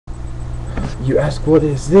You ask, what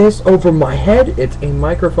is this over my head? It's a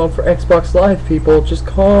microphone for Xbox Live, people. Just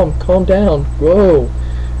calm down. Whoa.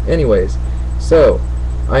 Anyways, so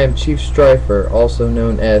I am Chief Strifer, also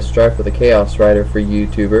known as Strifferthechaosride for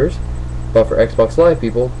YouTubers, but for Xbox Live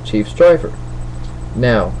people, Chief Strifer.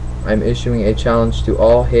 Now, I'm issuing a challenge to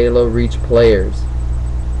all Halo Reach players.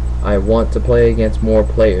 I want to play against more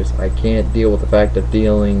players. I can't deal with the fact of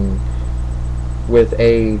dealing with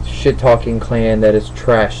a shit-talking clan that is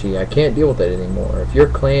trashy. I can't deal with it anymore. If your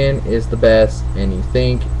clan is the best and you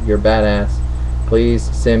think you're badass, please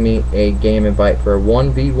send me a game invite for a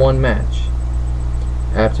 1v1 match.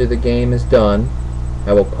 After the game is done,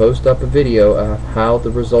 I will post up a video of how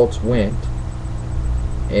the results went.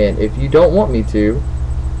 And if you don't want me to,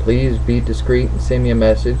 please be discreet and send me a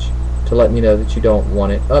message to let me know that you don't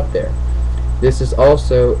want it up there. This is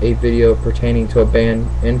also a video pertaining to a band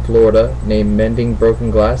in Florida named Mending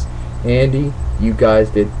Broken Glass. Andy, you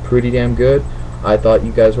guys did pretty damn good. I thought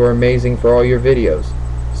you guys were amazing for all your videos.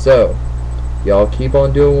 So, y'all keep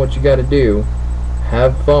on doing what you gotta do.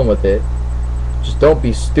 Have fun with it. Just don't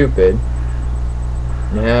be stupid.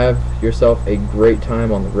 And have yourself a great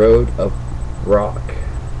time on the road of rock.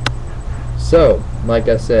 So, like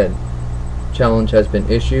I said, challenge has been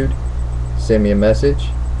issued. Send me a message.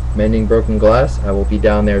 Mending Broken Glass. I will be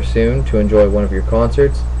down there soon to enjoy one of your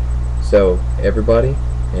concerts. So, everybody,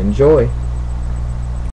 enjoy.